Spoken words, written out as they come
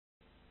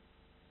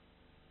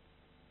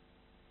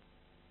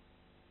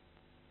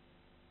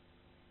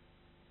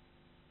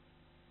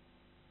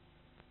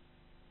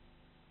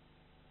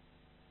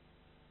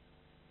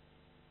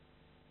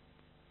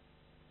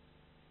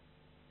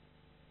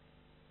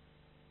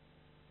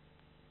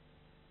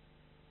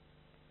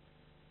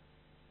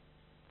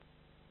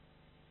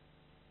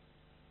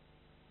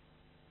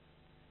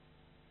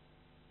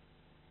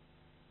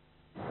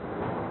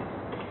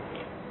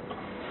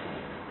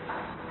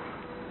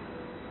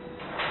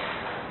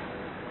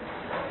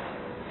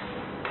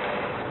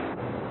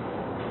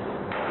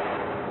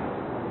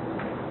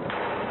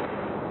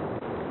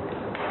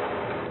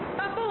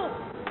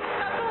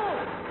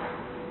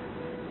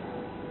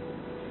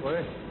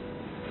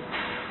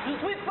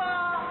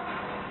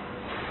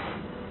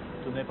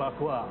Ce n'est pas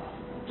quoi?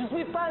 Je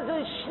suis pas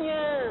un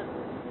chien.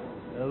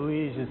 Ah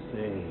oui, je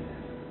sais.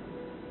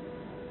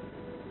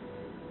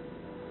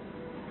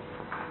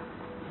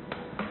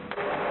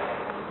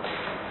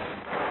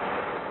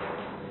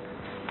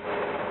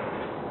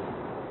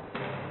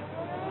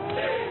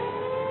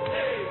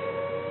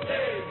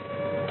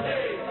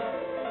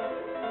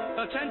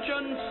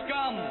 Attention,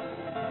 scum!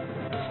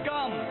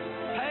 Scum,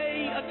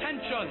 pay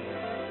attention!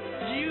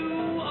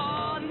 You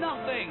are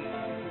nothing!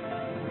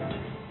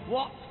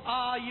 What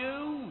are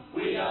you?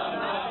 We are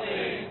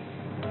nothing.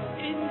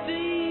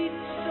 Indeed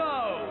so.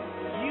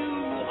 You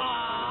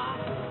are...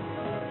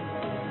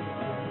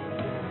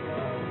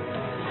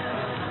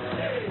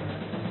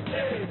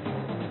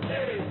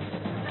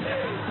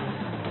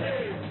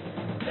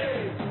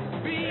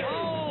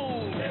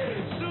 Behold!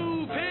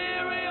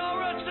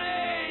 Superiority!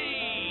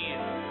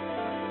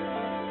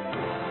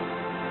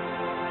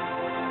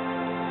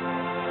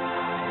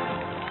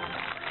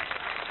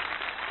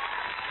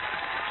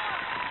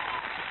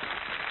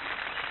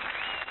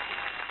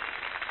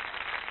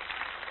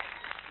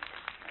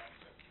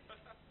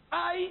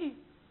 I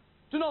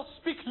do not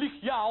speak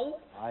like jou,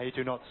 I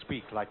do not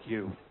speak like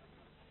you,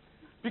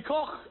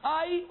 because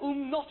I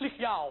not like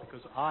jou.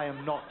 because I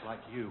am not like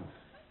you.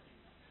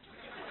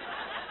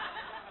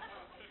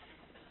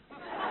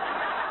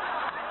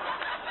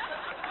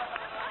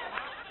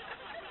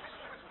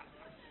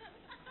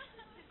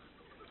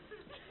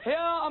 Here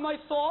are my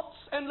thoughts,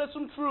 endless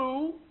and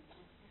true.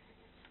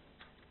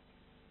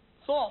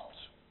 Thought.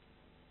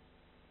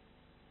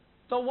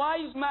 The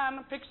wise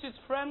man picks his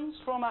friends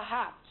from a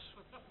hat.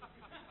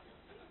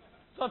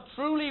 The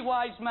truly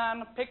wise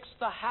man picks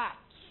the hat.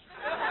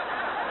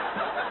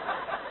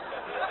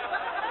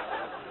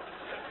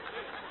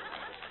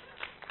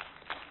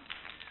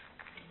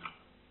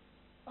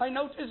 I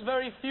notice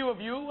very few of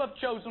you have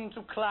chosen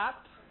to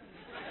clap.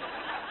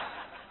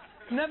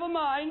 Never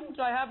mind,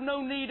 I have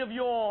no need of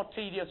your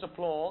tedious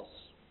applause.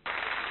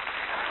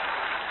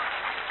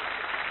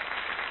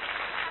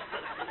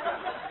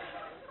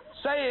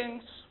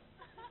 Sayings.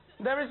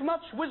 There is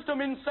much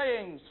wisdom in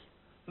sayings.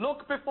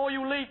 Look before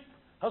you leap.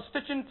 A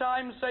stitch in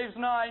time saves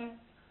 9.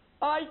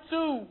 I,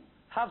 too,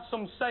 have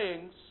some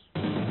sayings.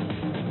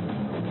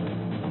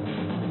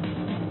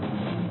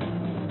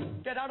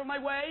 Get out of my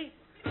way.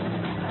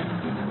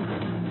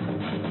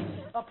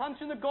 A punch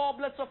in the gob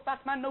lets a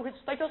fat man know his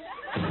status.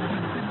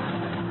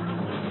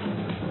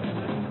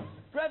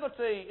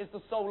 Brevity is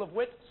the soul of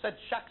wit, said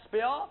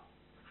Shakespeare.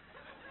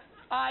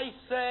 I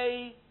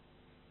say,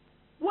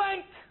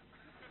 wank!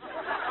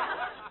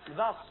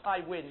 Thus I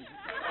win.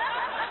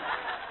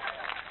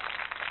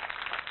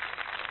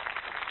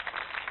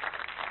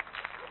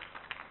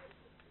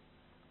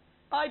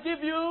 I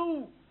give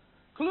you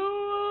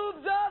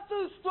Club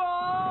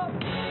Zarathustra!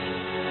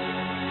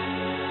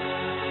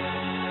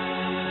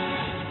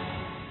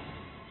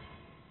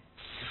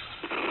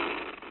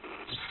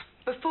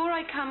 Before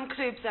I come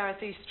Club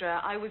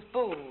Zarathustra, I was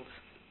bald.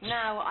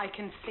 Now I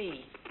can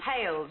see.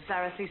 Hail,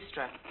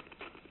 Zarathustra.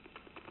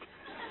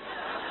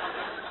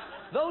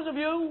 Those of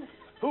you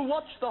who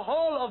watch the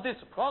whole of this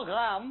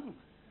program,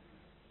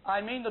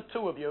 I mean the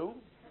two of you,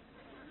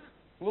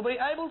 will be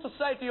able to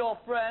say to your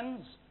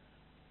friends,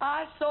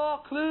 I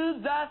saw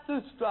Club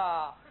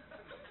Zarathustra.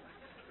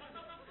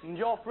 And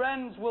your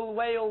friends will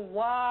wail,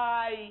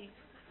 why?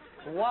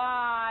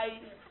 Why?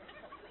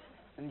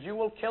 And you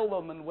will kill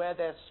them and wear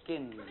their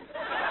skin.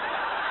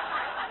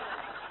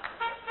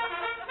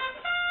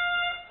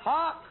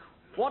 Hark!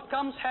 What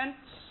comes hence?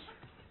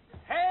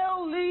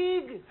 Hail,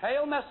 League!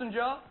 Hail,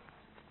 messenger!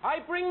 I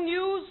bring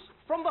news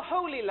from the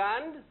Holy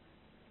Land.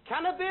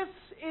 Cannabis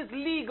is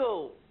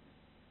legal.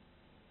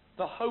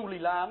 The Holy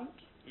Land?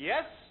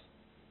 Yes?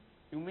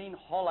 You mean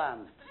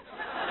Holland?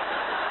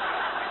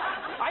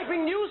 I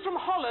bring news from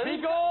Holland.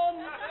 Be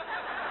gone!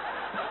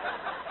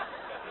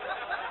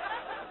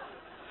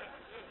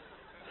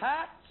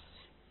 Hats?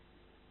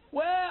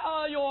 Where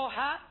are your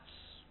hats?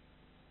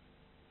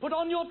 Put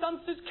on your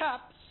dunce's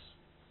caps.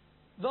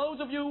 Those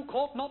of you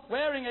caught not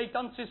wearing a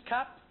dunce's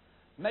cap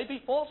may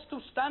be forced to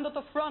stand at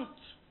the front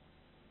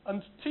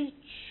and teach.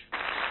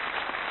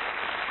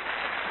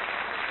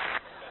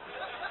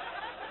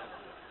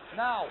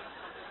 Now,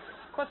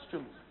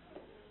 question.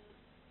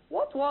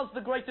 What was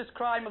the greatest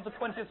crime of the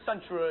 20th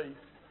century?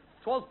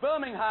 'Twas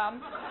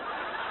Birmingham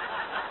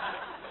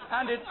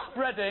and its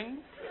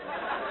spreading.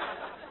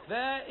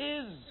 There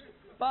is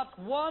but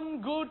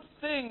one good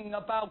thing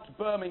about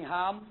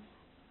Birmingham.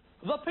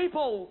 The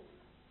people.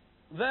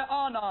 There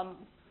are none.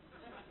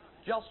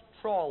 Just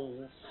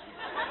trolls.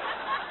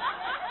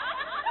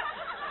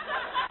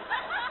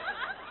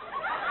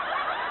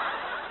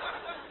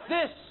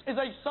 This is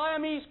a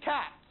Siamese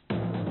cat.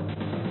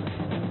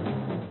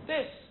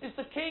 This is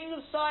the king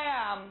of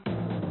Siam.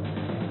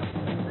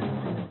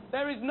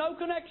 There is no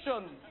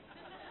connection,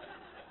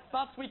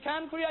 but we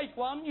can create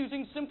one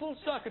using simple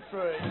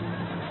circuitry.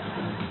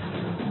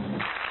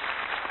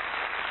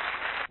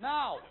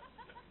 Now,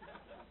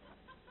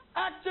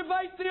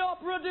 activate the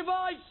opera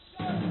device.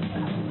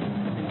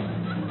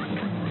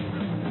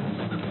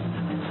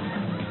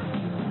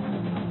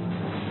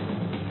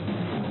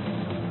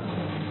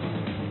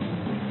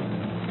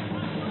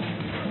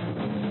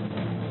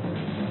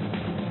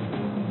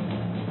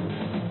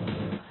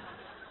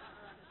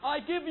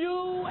 give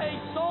you a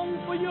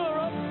song for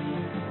Europe.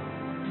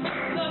 The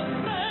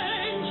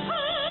French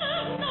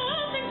have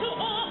nothing to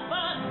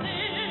offer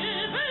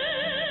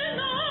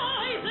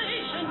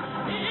civilization.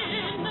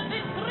 In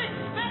this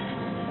respect,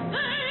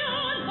 they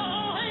are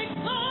like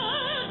the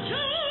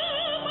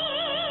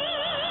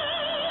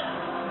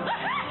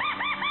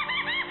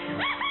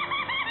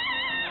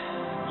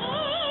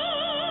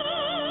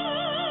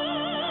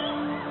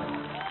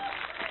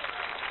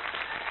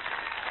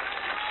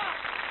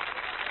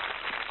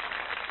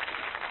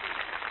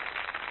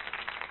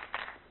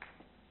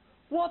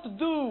What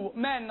do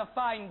men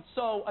find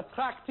so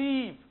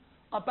attractive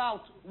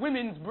about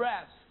women's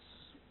breasts?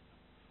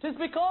 'Tis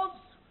because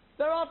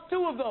there are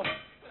two of them,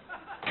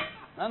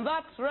 and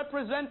that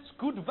represents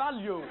good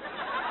value.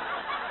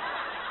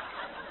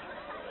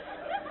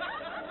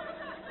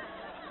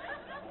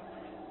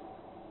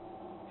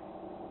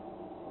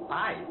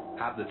 I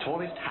have the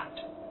tallest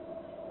hat.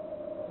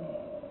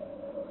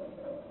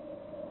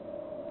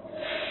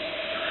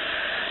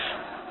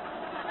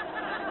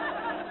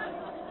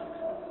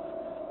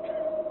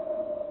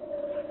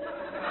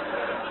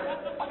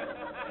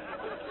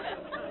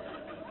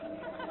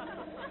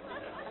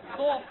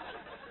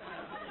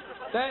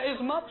 There is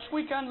much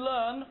we can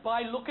learn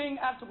by looking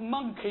at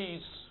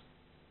monkeys.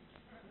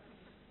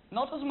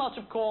 Not as much,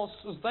 of course,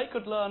 as they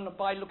could learn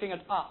by looking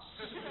at us.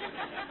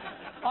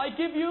 I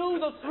give you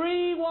the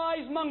three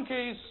wise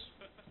monkeys.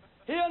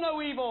 Hear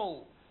no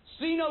evil,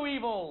 see no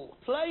evil,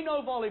 play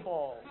no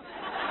volleyball.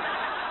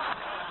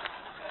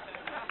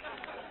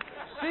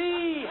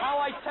 See how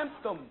I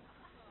tempt them.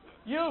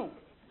 You,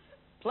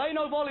 play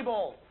no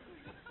volleyball.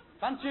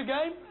 Fancy a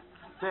game?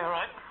 Yeah, all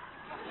right.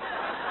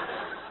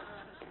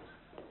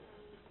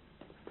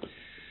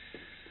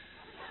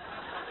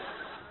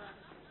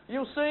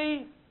 You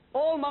see,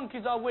 all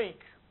monkeys are weak,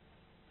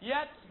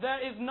 yet there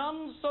is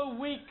none so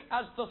weak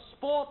as the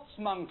sports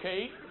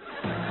monkey.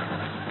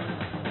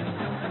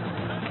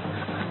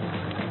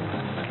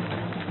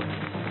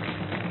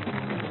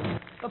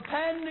 The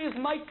pen is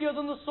mightier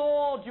than the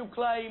sword, you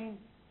claim.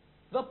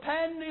 The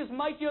pen is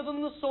mightier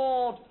than the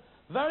sword.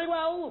 Very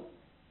well,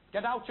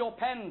 get out your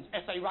pens,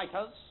 essay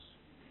writers.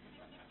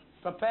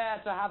 Prepare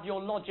to have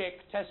your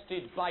logic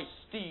tested by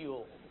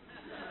steel.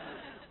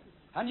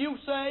 And you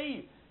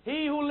say,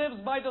 he who lives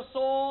by the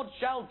sword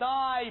shall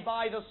die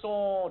by the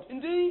sword.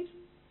 Indeed.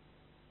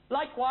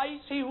 Likewise,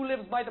 he who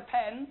lives by the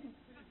pen,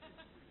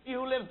 he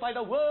who lives by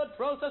the word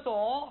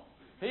processor,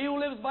 he who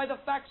lives by the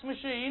fax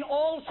machine,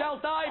 all shall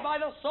die by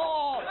the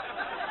sword.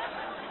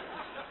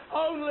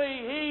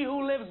 Only he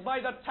who lives by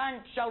the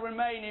tank shall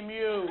remain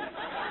immune.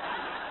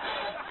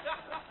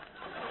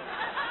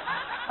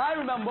 I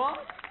remember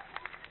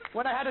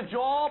when I had a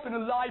job in a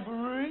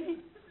library.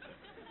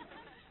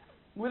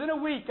 Within a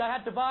week, I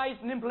had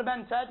devised and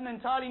implemented an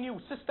entirely new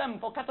system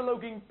for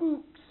cataloguing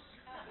books.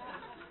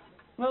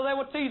 Well, there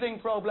were teething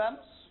problems.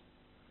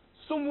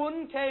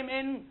 Someone came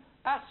in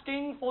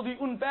asking for the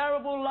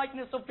unbearable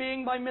likeness of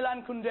being by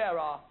Milan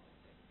Kundera.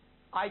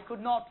 I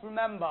could not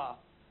remember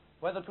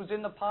whether it was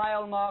in the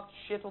pile marked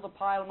shit or the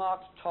pile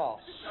marked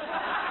toss.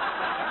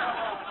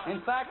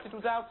 In fact, it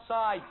was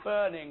outside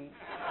burning.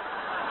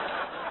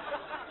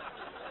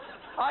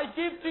 I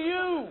give to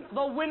you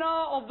the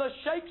winner of the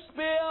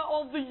Shakespeare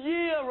of the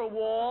Year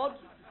Award,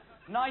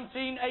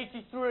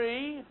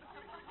 1983,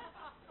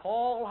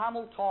 Paul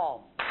Hamilton.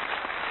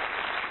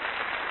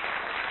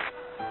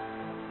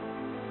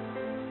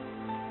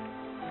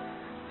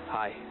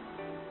 Hi,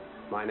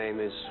 my name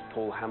is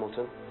Paul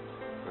Hamilton,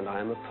 and I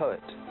am a poet.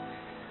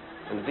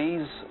 And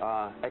these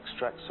are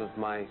extracts of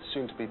my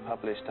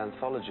soon-to-be-published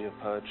anthology of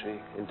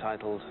poetry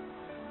entitled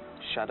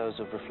Shadows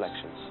of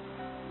Reflections.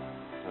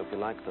 Hope you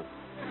like them.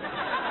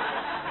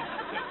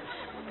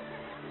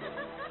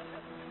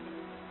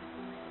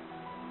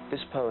 This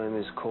poem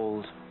is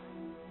called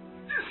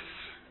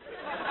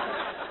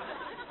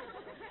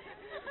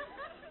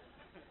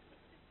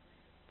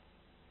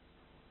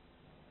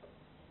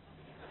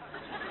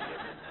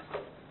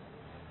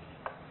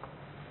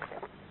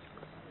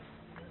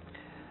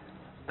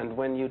And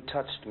when you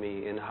touched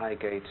me in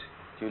Highgate,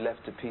 you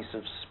left a piece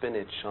of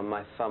spinach on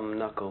my thumb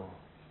knuckle,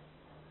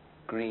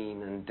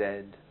 green and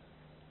dead,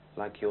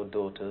 like your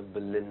daughter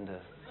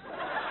Belinda.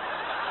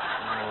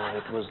 Oh,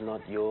 it was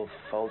not your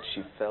fault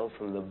she fell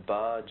from the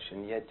barge,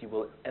 and yet you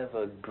will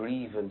ever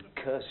grieve and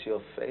curse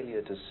your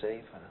failure to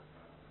save her.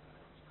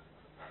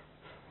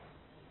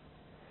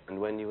 And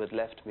when you had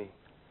left me,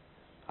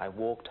 I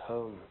walked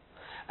home,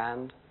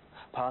 and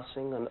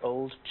passing an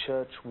old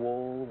church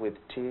wall with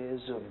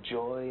tears of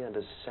joy and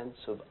a sense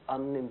of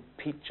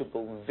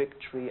unimpeachable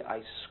victory,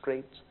 I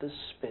scraped the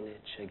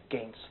spinach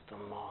against the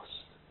moss.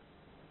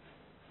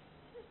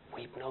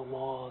 Weep no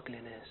more,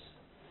 Glynis.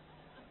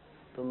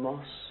 The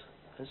moss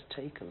has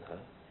taken her.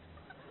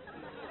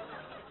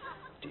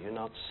 Do you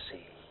not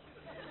see?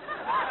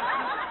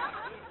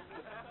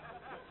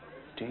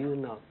 Do you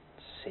not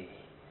see?